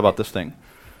all upset about this thing.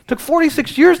 It took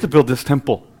 46 years to build this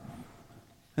temple.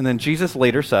 And then Jesus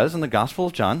later says in the Gospel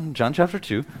of John, John chapter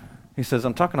 2, he says,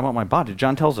 I'm talking about my body.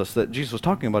 John tells us that Jesus was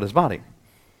talking about his body.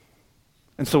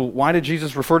 And so why did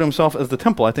Jesus refer to himself as the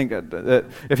temple? I think that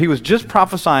if he was just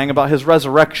prophesying about his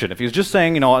resurrection, if he was just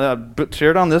saying,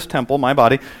 tear down this temple, my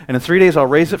body, and in 3 days I'll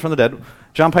raise it from the dead,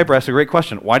 John Piper asked a great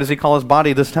question. Why does he call his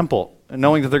body this temple,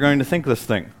 knowing that they're going to think this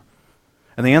thing?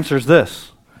 And the answer is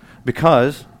this.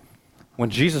 Because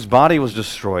when Jesus' body was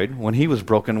destroyed, when he was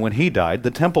broken, when he died, the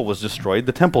temple was destroyed,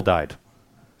 the temple died.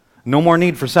 No more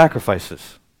need for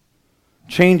sacrifices.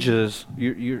 Changes,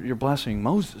 you're blaspheming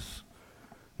Moses.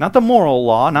 Not the moral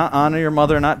law, not honor your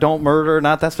mother, not don't murder,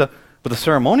 not that stuff, but the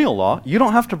ceremonial law. You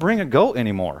don't have to bring a goat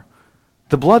anymore.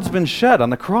 The blood's been shed on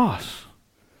the cross.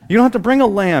 You don't have to bring a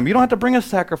lamb. You don't have to bring a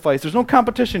sacrifice. There's no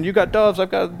competition. You got doves,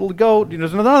 I've got a goat.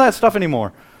 There's none of that stuff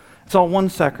anymore. It's all one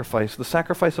sacrifice, the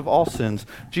sacrifice of all sins.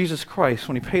 Jesus Christ,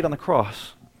 when he paid on the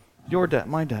cross. Your debt,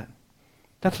 my debt.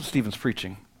 That's what Stephen's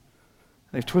preaching.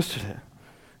 They've twisted it.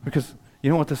 Because you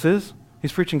know what this is?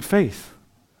 He's preaching faith.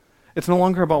 It's no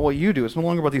longer about what you do. It's no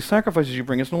longer about these sacrifices you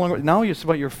bring. Now it's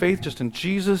about your faith just in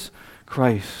Jesus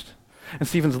Christ. And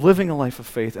Stephen's living a life of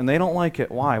faith, and they don't like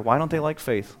it. Why? Why don't they like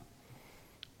faith?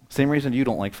 Same reason you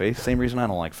don't like faith, same reason I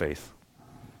don't like faith.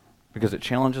 Because it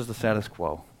challenges the status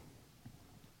quo.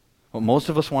 What most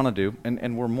of us want to do,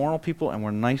 and we're moral people, and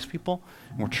we're nice people,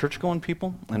 and we're church-going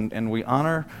people, and we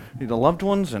honor the loved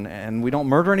ones, and we don't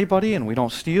murder anybody, and we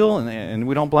don't steal, and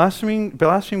we don't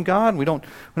blaspheme God, we don't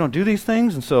do these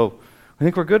things, and so we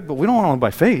think we're good, but we don't want to live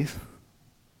by faith.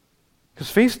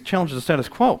 Because faith challenges the status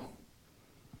quo.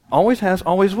 Always has,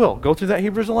 always will. Go through that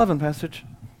Hebrews 11 passage.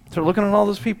 Start looking at all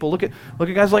those people. Look at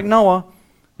guys like Noah.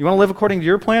 You want to live according to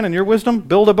your plan and your wisdom?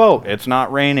 Build a boat. It's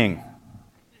not raining.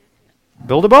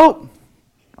 Build a boat.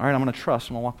 All right, I'm going to trust.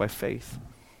 I'm going to walk by faith.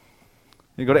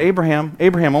 You go to Abraham.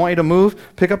 Abraham, I want you to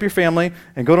move, pick up your family,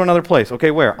 and go to another place.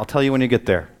 Okay, where? I'll tell you when you get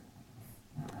there.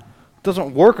 It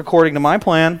doesn't work according to my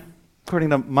plan, according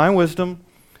to my wisdom.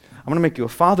 I'm going to make you a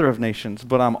father of nations,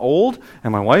 but I'm old,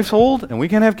 and my wife's old, and we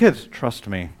can't have kids. Trust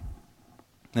me.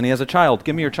 And he has a child.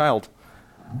 Give me your child.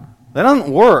 That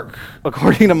doesn't work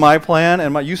according to my plan,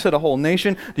 and you said a whole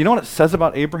nation. Do you know what it says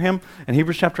about Abraham in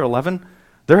Hebrews chapter 11?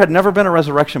 There had never been a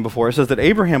resurrection before. It says that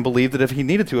Abraham believed that if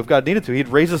God needed to, he'd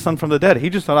raise his son from the dead. He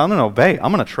just thought, I'm going to obey.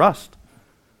 I'm going to trust.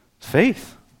 It's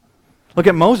faith. Look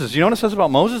at Moses. You know what it says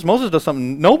about Moses? Moses does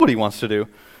something nobody wants to do.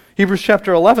 Hebrews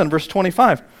chapter 11, verse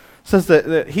 25 says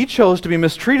that he chose to be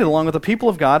mistreated along with the people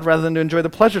of God rather than to enjoy the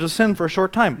pleasures of sin for a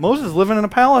short time. Moses is living in a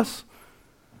palace.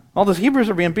 All those Hebrews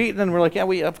are being beaten, and we're like, yeah,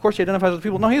 of course he identifies with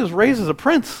people. No, he was raised as a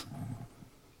prince.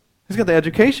 He's got the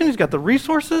education, he's got the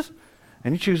resources,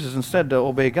 and he chooses instead to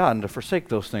obey God and to forsake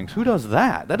those things. Who does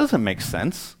that? That doesn't make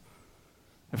sense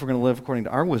if we're going to live according to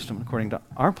our wisdom, according to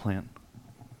our plan.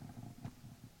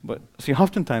 But see,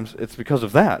 oftentimes it's because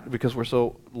of that, because we're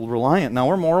so reliant. Now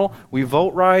we're moral, we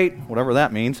vote right, whatever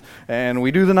that means, and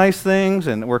we do the nice things,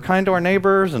 and we're kind to our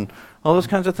neighbors, and all those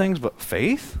kinds of things, but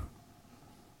faith?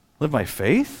 Live by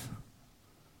faith?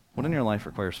 What in your life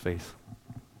requires faith?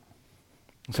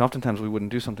 And so oftentimes we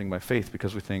wouldn't do something by faith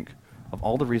because we think of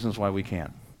all the reasons why we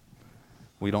can't.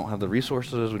 We don't have the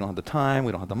resources, we don't have the time,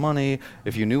 we don't have the money.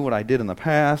 If you knew what I did in the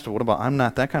past, or what about I'm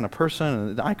not that kind of person,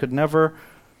 and I could never.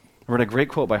 I read a great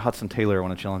quote by Hudson Taylor I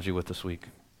want to challenge you with this week.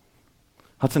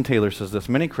 Hudson Taylor says this: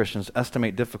 many Christians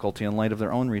estimate difficulty in light of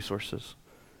their own resources,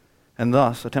 and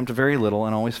thus attempt very little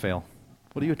and always fail.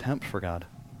 What do you attempt for God?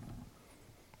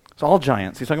 So all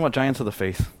giants, he's talking about giants of the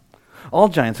faith. All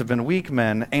giants have been weak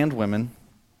men and women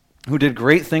who did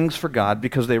great things for God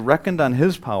because they reckoned on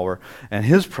his power and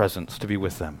his presence to be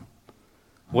with them.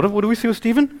 What do we see with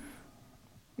Stephen?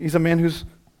 He's a man who's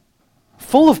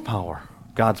full of power,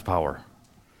 God's power.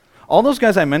 All those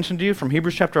guys I mentioned to you from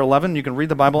Hebrews chapter 11, you can read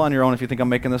the Bible on your own if you think I'm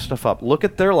making this stuff up. Look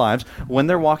at their lives when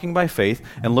they're walking by faith,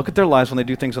 and look at their lives when they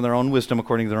do things in their own wisdom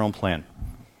according to their own plan.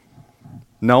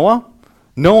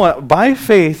 Noah, by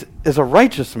faith, is a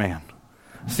righteous man.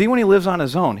 See, when he lives on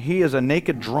his own, he is a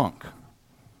naked drunk.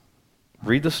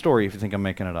 Read the story if you think I'm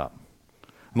making it up.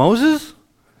 Moses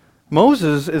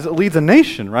leads a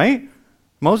nation, right?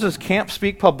 Moses can't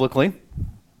speak publicly.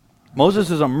 Moses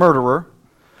is a murderer.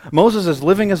 Moses is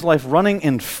living his life running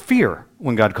in fear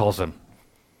when God calls him.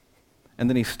 And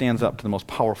then he stands up to the most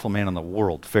powerful man in the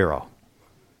world, Pharaoh,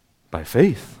 by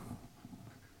faith.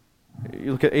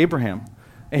 You look at Abraham.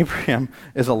 Abraham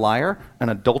is a liar, an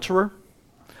adulterer,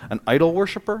 an idol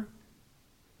worshiper,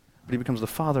 but he becomes the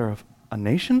father of a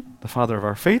nation, the father of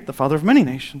our faith, the father of many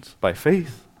nations, by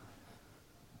faith.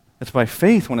 It's by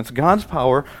faith when it's God's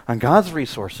power on God's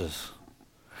resources.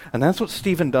 And that's what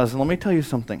Stephen does. And let me tell you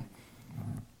something.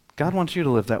 God wants you to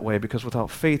live that way because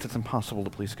without faith, it's impossible to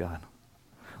please God.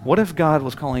 What if God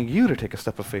was calling you to take a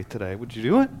step of faith today? Would you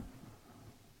do it?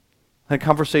 I had a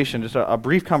conversation, just a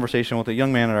brief conversation with a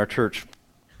young man at our church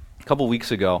a couple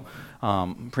weeks ago.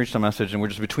 Preached a message, and we're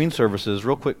just between services,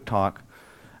 real quick talk.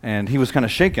 And he was kind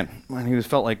of shaken, and he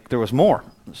felt like there was more,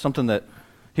 something that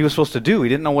he was supposed to do. He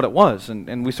didn't know what it was,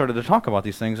 and we started to talk about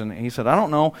these things, and he said, I don't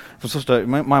know if I'm supposed to,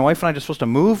 my wife and I are just supposed to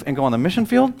move and go on the mission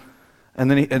field, and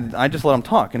then I just let him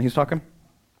talk, and he's talking.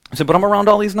 I said, but I'm around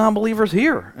all these non-believers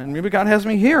here, and maybe God has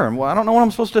me here, and I don't know what I'm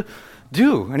supposed to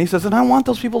do. And he says, and I want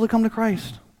those people to come to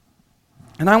Christ,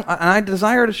 and I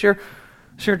desire to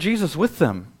share Jesus with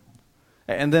them.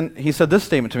 And then he said this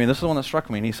statement to me, this is the one that struck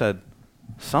me, and he said,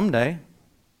 someday.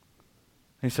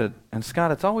 He said, and Scott,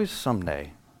 it's always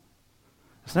someday.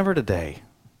 It's never today.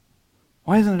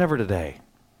 Why isn't it ever today?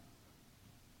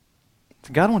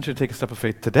 God wants you to take a step of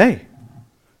faith today.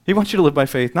 He wants you to live by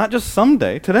faith, not just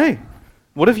someday, today.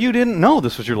 What if you didn't know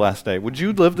this was your last day? Would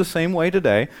you live the same way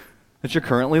today that you're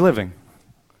currently living?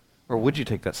 Or would you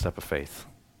take that step of faith?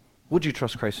 Would you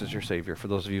trust Christ as your Savior, for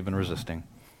those of you who've been resisting?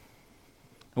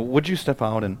 Would you step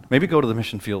out and maybe go to the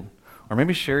mission field? Or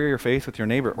maybe share your faith with your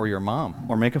neighbor or your mom,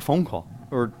 or make a phone call.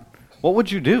 Or what would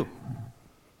you do?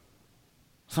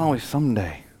 It's not always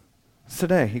someday.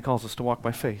 Today, he calls us to walk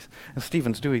by faith. And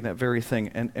Stephen's doing that very thing.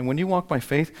 And when you walk by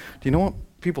faith, do you know what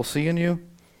people see in you?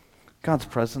 God's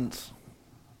presence.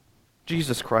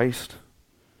 Jesus Christ.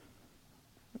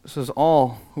 It says,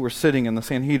 all who were sitting in the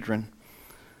Sanhedrin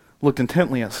looked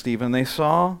intently at Stephen. They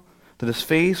saw that his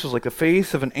face was like the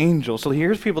face of an angel. So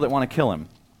here's people that want to kill him.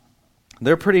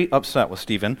 They're pretty upset with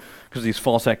Stephen because of these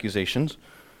false accusations.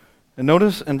 And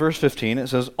notice in verse 15, it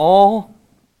says, all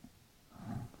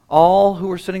who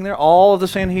were sitting there, all of the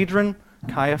Sanhedrin,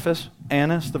 Caiaphas,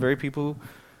 Annas, the very people who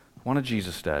wanted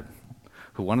Jesus dead,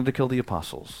 who wanted to kill the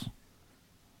apostles,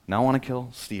 now want to kill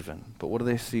Stephen. But what do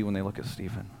they see when they look at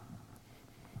Stephen?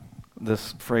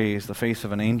 This phrase, the face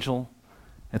of an angel,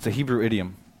 it's a Hebrew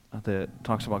idiom that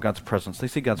talks about God's presence. They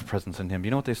see God's presence in him.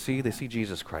 You know what they see? They see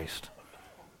Jesus Christ.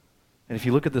 And if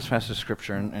you look at this passage of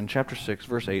Scripture in chapter 6,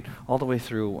 verse 8, all the way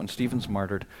through when Stephen's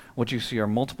martyred, what you see are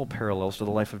multiple parallels to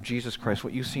the life of Jesus Christ.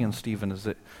 What you see in Stephen is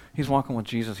that he's walking with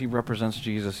Jesus. He represents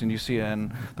Jesus. And you see it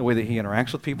in the way that he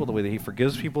interacts with people, the way that he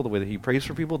forgives people, the way that he prays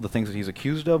for people, the things that he's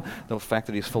accused of, the fact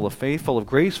that he's full of faith, full of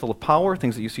grace, full of power,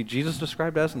 things that you see Jesus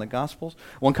described as in the Gospels.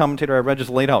 One commentator I read just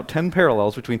laid out 10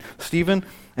 parallels between Stephen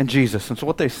and Jesus. And so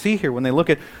what they see here when they look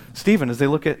at Stephen is they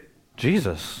look at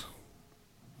Jesus.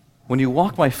 When you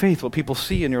walk by faith, what people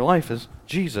see in your life is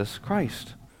Jesus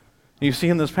Christ. And you see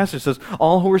in this passage, it says,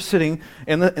 all who were sitting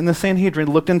in the Sanhedrin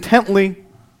looked intently.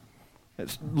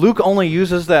 Luke only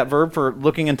uses that verb for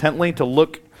looking intently, to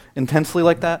look intensely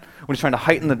like that, when he's trying to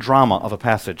heighten the drama of a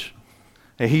passage.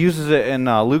 He uses it in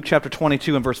Luke chapter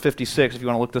 22 and verse 56, if you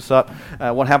want to look this up.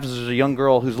 What happens is there's a young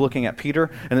girl who's looking at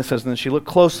Peter, and it says, and then she looked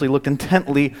closely, looked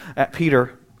intently at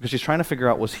Peter, because she's trying to figure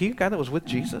out, was he a guy that was with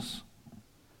Jesus?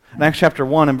 In Acts chapter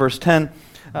 1 and verse 10,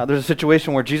 there's a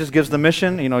situation where Jesus gives the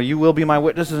mission, you will be my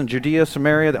witnesses in Judea,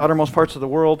 Samaria, the uttermost parts of the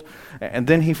world, and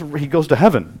then he goes to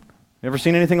heaven. You ever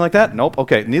seen anything like that? Nope.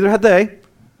 Okay, neither had they.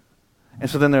 And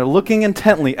so then they're looking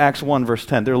intently, Acts 1 verse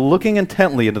 10, they're looking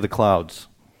intently into the clouds.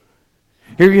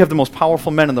 Here you have the most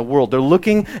powerful men in the world. They're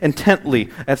looking intently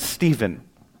at Stephen.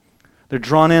 They're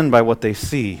drawn in by what they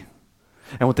see.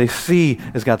 And what they see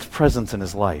is God's presence in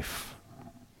his life.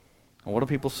 And what do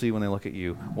people see when they look at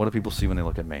you? What do people see when they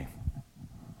look at me?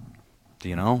 Do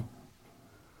you know?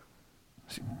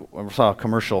 I saw a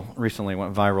commercial recently,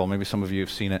 went viral. Maybe some of you have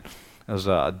seen it. It was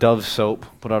Dove soap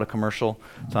put out a commercial.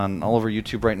 It's on all over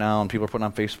YouTube right now, and people are putting it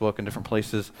on Facebook and different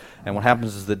places. And what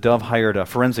happens is that Dove hired a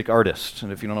forensic artist.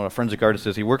 And if you don't know what a forensic artist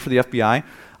is, he worked for the FBI.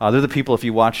 They're the people, if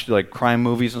you watch like crime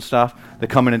movies and stuff, that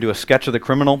come in and do a sketch of the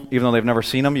criminal, even though they've never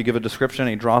seen him. You give a description,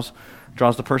 and he draws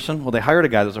the person. Well, they hired a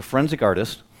guy that was a forensic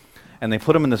artist, and they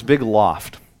put him in this big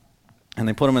loft. And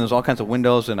they put him in, there's all kinds of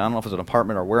windows, and I don't know if it's an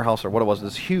apartment or a warehouse or what it was,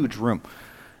 this huge room.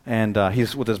 And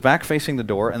he's with his back facing the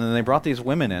door, and then they brought these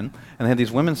women in, and they had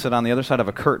these women sit on the other side of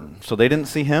a curtain. So they didn't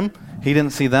see him, he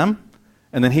didn't see them,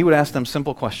 and then he would ask them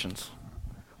simple questions.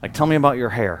 Like, tell me about your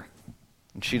hair.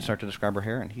 And she'd start to describe her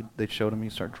hair, and they showed him,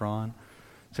 he'd start drawing.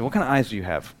 Say, what kind of eyes do you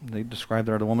have? They'd describe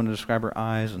the woman to describe her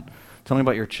eyes, and tell me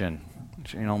about your chin.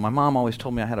 My mom always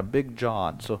told me I had a big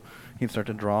jaw, so he'd start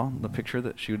to draw the picture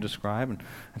that she would describe, and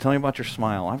tell me about your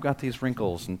smile. I've got these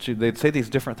wrinkles, and they'd say these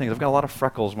different things. I've got a lot of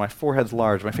freckles. My forehead's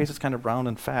large. My face is kind of round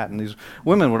and fat. And these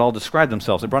women would all describe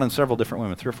themselves. They brought in several different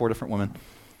women, 3 or 4 different women.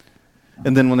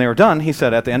 And then when they were done, he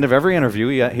said at the end of every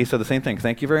interview, he said the same thing.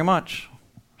 Thank you very much.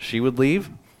 She would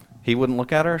leave. He wouldn't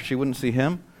look at her. She wouldn't see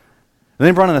him. And then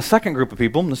he brought in a second group of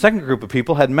people, and the second group of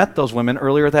people had met those women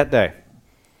earlier that day.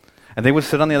 And they would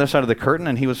sit on the other side of the curtain,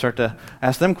 and he would start to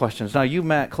ask them questions. Now, you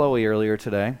met Chloe earlier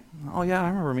today. Oh, yeah, I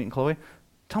remember meeting Chloe.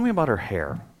 Tell me about her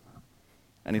hair.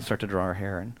 And he'd start to draw her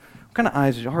hair. And what kind of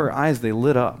eyes? Her eyes, they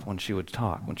lit up when she would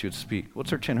talk, when she would speak.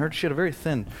 What's her chin? She had a very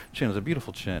thin chin. It was a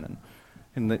beautiful chin.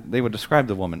 And they would describe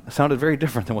the woman. It sounded very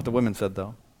different than what the women said,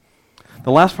 though.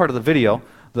 The last part of the video,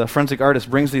 the forensic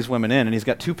artist brings these women in, and he's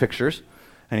got 2 pictures.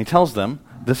 And he tells them,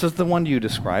 this is the one you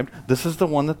described. This is the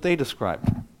one that they described.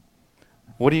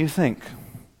 What do you think?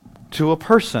 To a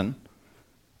person,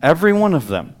 every one of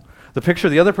them, the picture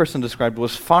the other person described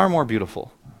was far more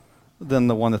beautiful than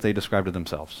the one that they described of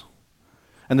themselves.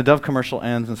 And the Dove commercial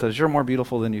ends and says, you're more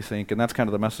beautiful than you think, and that's kind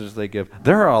of the message they give.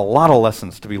 There are a lot of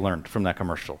lessons to be learned from that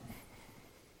commercial.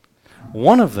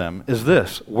 One of them is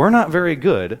this: we're not very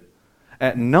good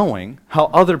at knowing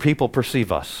how other people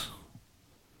perceive us.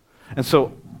 And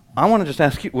so I want to just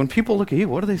ask you, when people look at you,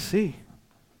 what do they see?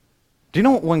 Do you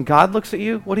know when God looks at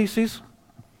you, what he sees?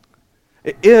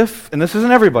 If, and this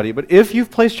isn't everybody, but if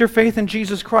you've placed your faith in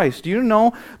Jesus Christ, do you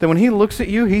know that when he looks at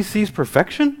you, he sees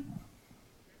perfection?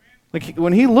 Like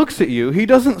when he looks at you, he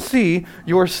doesn't see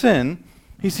your sin.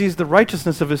 He sees the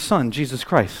righteousness of his Son, Jesus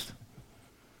Christ.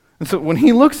 And so when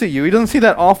he looks at you, he doesn't see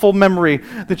that awful memory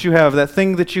that you have, that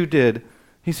thing that you did.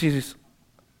 He sees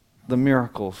the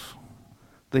miracles,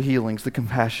 the healings, the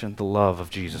compassion, the love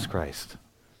of Jesus Christ.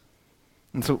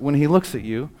 And so when he looks at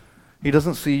you, he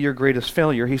doesn't see your greatest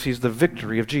failure. He sees the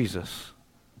victory of Jesus.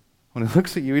 When he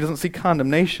looks at you, he doesn't see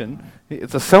condemnation.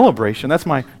 It's a celebration. That's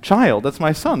my child. That's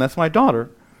my son. That's my daughter.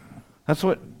 That's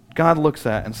what God looks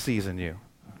at and sees in you.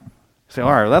 You say,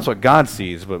 all right, well, that's what God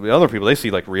sees, but the other people, they see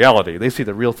like reality. They see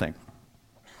the real thing.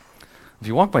 If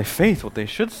you walk by faith, what they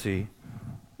should see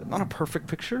is not a perfect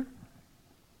picture.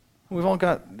 We've all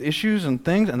got issues and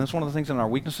things, and that's one of the things in our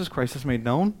weaknesses Christ has made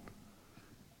known.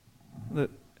 That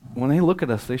when they look at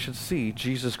us, they should see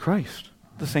Jesus Christ,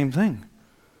 the same thing.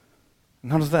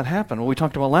 And how does that happen? Well, we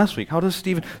talked about last week. How does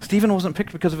Stephen wasn't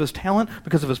picked because of his talent,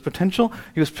 because of his potential.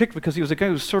 He was picked because he was a guy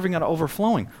who was serving out of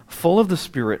overflowing, full of the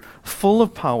Spirit, full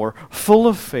of power, full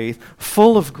of faith,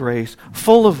 full of grace,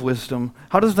 full of wisdom.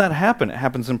 How does that happen? It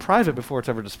happens in private before it's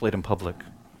ever displayed in public.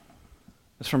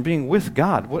 It's from being with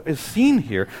God. What is seen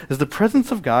here is the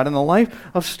presence of God in the life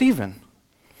of Stephen.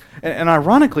 And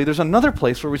ironically, there's another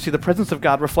place where we see the presence of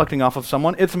God reflecting off of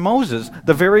someone. It's Moses,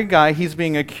 the very guy he's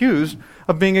being accused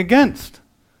of being against.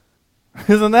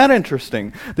 Isn't that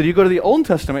interesting? That you go to the Old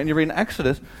Testament and you read in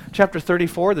Exodus chapter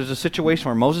 34, there's a situation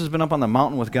where Moses has been up on the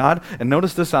mountain with God. And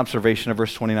notice this observation of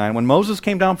verse 29. When Moses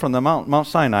came down from the Mount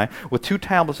Sinai with 2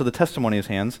 tablets of the testimony in his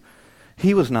hands,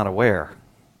 he was not aware.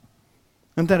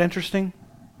 Isn't that interesting?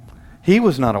 He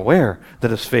was not aware that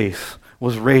his face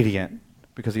was radiant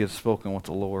because he had spoken with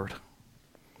the Lord.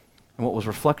 And what was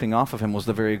reflecting off of him was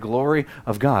the very glory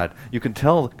of God. You could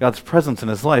tell God's presence in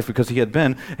his life because he had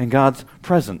been in God's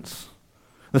presence.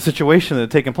 The situation that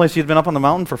had taken place, he had been up on the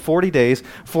mountain for 40 days,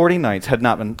 40 nights, had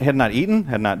not eaten,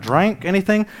 had not drank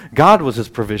anything. God was his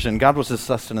provision. God was his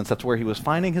sustenance. That's where he was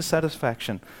finding his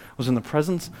satisfaction, was in the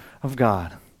presence of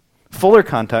God. Fuller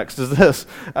context is this,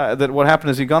 that what happened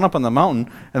is he'd gone up on the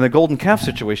mountain and the golden calf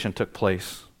situation took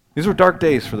place. These were dark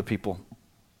days for the people.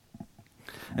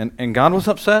 And God was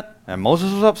upset, and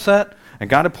Moses was upset, and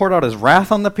God had poured out his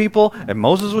wrath on the people, and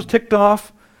Moses was ticked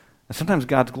off. And sometimes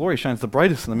God's glory shines the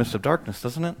brightest in the midst of darkness,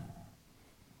 doesn't it?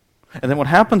 And then what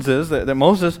happens is that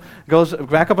Moses goes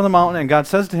back up on the mountain, and God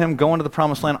says to him, go into the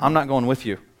promised land, I'm not going with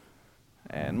you.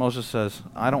 And Moses says,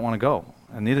 I don't want to go,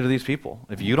 and neither do these people.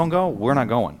 If you don't go, we're not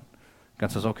going. God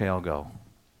says, okay, I'll go.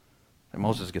 And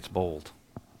Moses gets bold.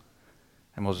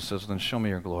 And Moses says, then show me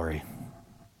your glory.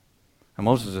 And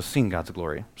Moses has seen God's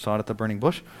glory. Saw it at the burning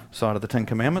bush, saw it at the 10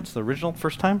 Commandments, the original,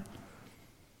 first time.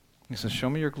 He says, show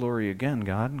me your glory again,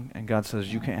 God. And God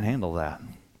says, you can't handle that.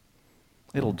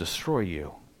 It'll destroy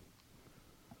you.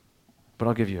 But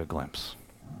I'll give you a glimpse.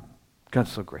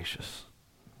 God's so gracious.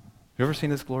 You ever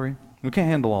seen his glory? We can't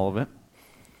handle all of it.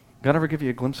 God ever give you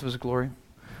a glimpse of his glory?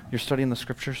 You're studying the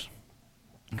scriptures.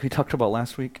 We talked about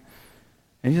last week.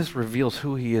 And he just reveals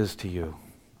who he is to you.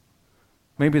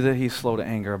 Maybe that he's slow to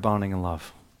anger, abounding in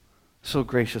love. So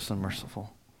gracious and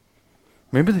merciful.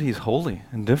 Maybe that he's holy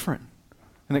and different.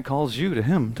 And it calls you to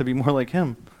him to be more like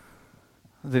him.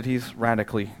 That he's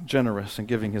radically generous in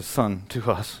giving his son to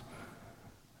us.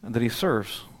 And that he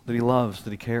serves, that he loves,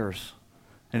 that he cares.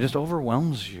 And it just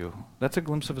overwhelms you. That's a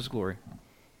glimpse of his glory.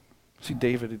 See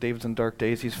David's in dark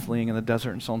days. He's fleeing in the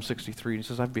desert in Psalm 63. He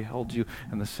says, I've beheld you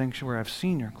in the sanctuary. I've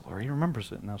seen your glory. He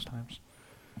remembers it in those times.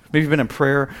 Maybe you've been in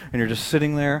prayer and you're just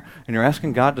sitting there and you're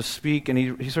asking God to speak and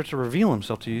he starts to reveal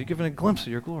himself to you. You're given a glimpse of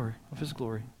your glory, of his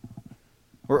glory.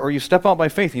 Or you step out by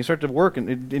faith and you start to work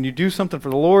and you do something for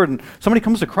the Lord and somebody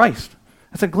comes to Christ.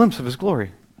 That's a glimpse of his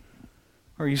glory.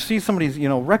 Or you see somebody,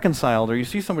 reconciled, or you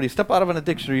see somebody step out of an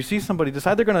addiction, or you see somebody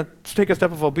decide they're going to take a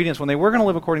step of obedience when they were going to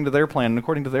live according to their plan and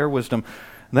according to their wisdom.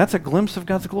 And that's a glimpse of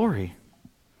God's glory.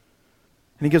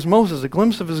 And he gives Moses a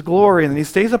glimpse of his glory, and then he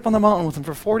stays up on the mountain with him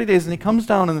for 40 days, and he comes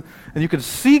down, and you could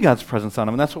see God's presence on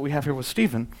him, and that's what we have here with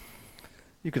Stephen.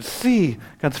 You could see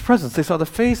God's presence. They saw the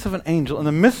face of an angel in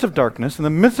the midst of darkness, in the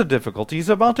midst of difficulty. He's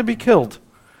about to be killed.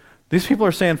 These people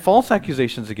are saying false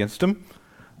accusations against him.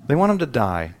 They want him to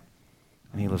die.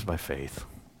 And he lives by faith.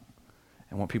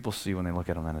 And what people see when they look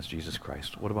at him then is Jesus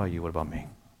Christ. What about you? What about me?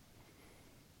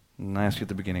 And I asked you at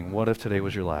the beginning, what if today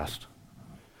was your last?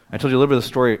 I told you a little bit of the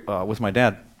story with my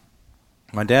dad.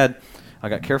 My dad, I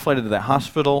got care flighted to that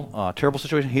hospital, terrible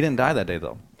situation. He didn't die that day,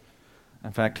 though.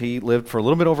 In fact, he lived for a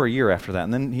little bit over a year after that,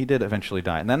 and then he did eventually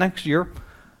die. And that next year,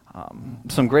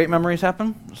 some great memories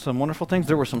happened, some wonderful things.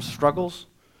 There were some struggles.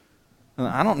 And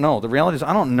I don't know. The reality is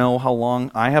I don't know how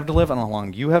long I have to live. I don't know how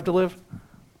long you have to live.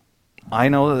 I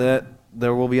know that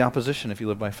there will be opposition if you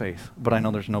live by faith. But I know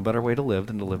there's no better way to live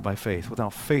than to live by faith.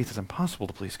 Without faith, it's impossible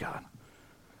to please God.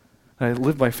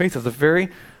 Live by faith is the very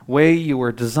way you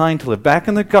were designed to live. Back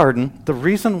in the garden, the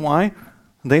reason why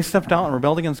they stepped out and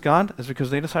rebelled against God is because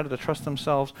they decided to trust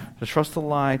themselves, to trust the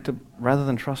lie, rather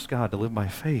than trust God, to live by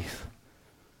faith.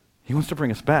 He wants to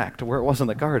bring us back to where it was in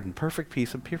the garden, perfect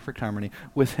peace and perfect harmony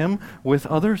with Him, with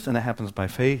others, and that happens by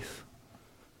faith.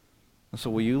 And so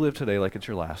will you live today like it's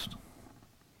your last?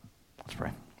 Let's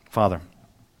pray. Father,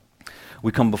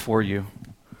 we come before you,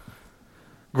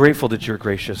 grateful that you're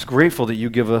gracious, grateful that you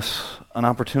give us an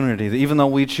opportunity, that even though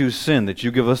we choose sin, that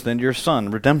you give us then your Son,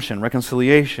 redemption,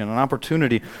 reconciliation, an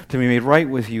opportunity to be made right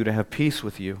with you, to have peace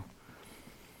with you.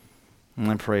 And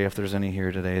I pray if there's any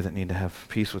here today that need to have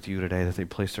peace with you today, that they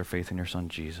place their faith in your Son,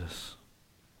 Jesus.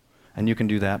 And you can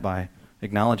do that by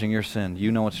acknowledging your sin.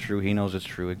 You know it's true. He knows it's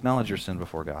true. Acknowledge your sin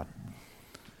before God.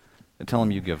 And tell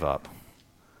him you give up.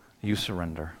 You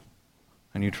surrender.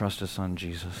 And you trust his Son,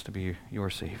 Jesus, to be your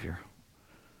Savior.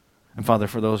 And Father,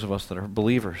 for those of us that are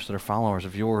believers, that are followers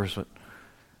of yours, that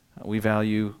we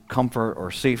value comfort or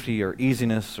safety or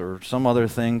easiness or some other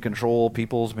thing, control,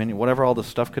 people's opinion, whatever all this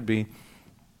stuff could be,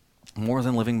 more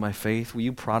than living by faith, will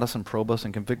you prod us and probe us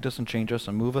and convict us and change us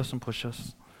and move us and push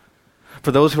us?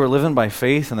 For those who are living by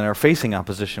faith and that are facing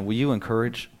opposition, will you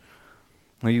encourage?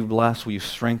 Will you bless? Will you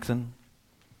strengthen?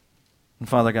 And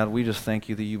Father God, we just thank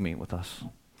you that you meet with us.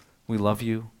 We love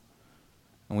you,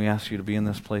 and we ask you to be in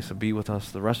this place, to be with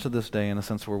us the rest of this day in a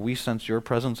sense where we sense your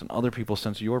presence and other people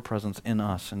sense your presence in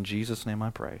us. In Jesus' name I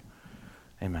pray.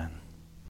 Amen.